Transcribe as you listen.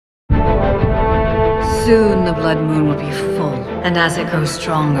Soon the blood moon will be full, and as it grows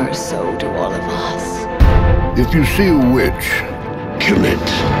stronger, so do all of us. If you see a witch, kill it.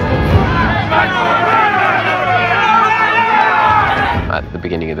 At the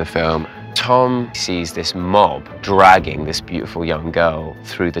beginning of the film, Tom sees this mob dragging this beautiful young girl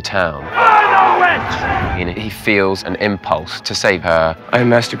through the town. And he feels an impulse to save her. I am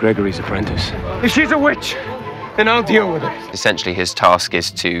Master Gregory's apprentice. If she's a witch, then I'll deal with it. Essentially, his task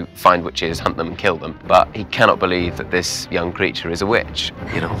is to find witches, hunt them, and kill them. But he cannot believe that this young creature is a witch.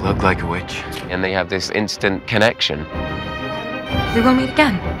 You don't look like a witch. And they have this instant connection. We will meet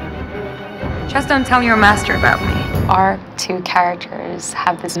again. Just don't tell your master about me. Our two characters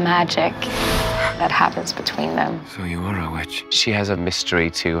have this magic that happens between them. So you are a witch. She has a mystery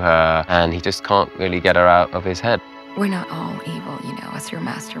to her, and he just can't really get her out of his head. We're not all evil, you know, as your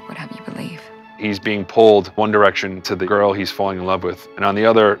master would have you believe. He's being pulled one direction to the girl he's falling in love with, and on the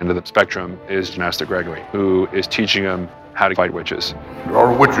other end of the spectrum is Master Gregory, who is teaching him how to fight witches. There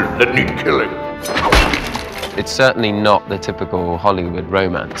are witches that need killing. It's certainly not the typical Hollywood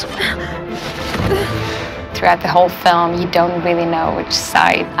romance. Throughout the whole film, you don't really know which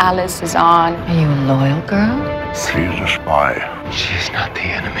side Alice is on. Are you a loyal girl? She's a spy. She's not the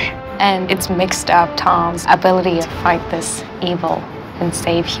enemy. And it's mixed up Tom's ability to fight this evil and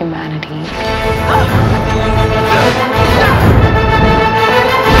save humanity.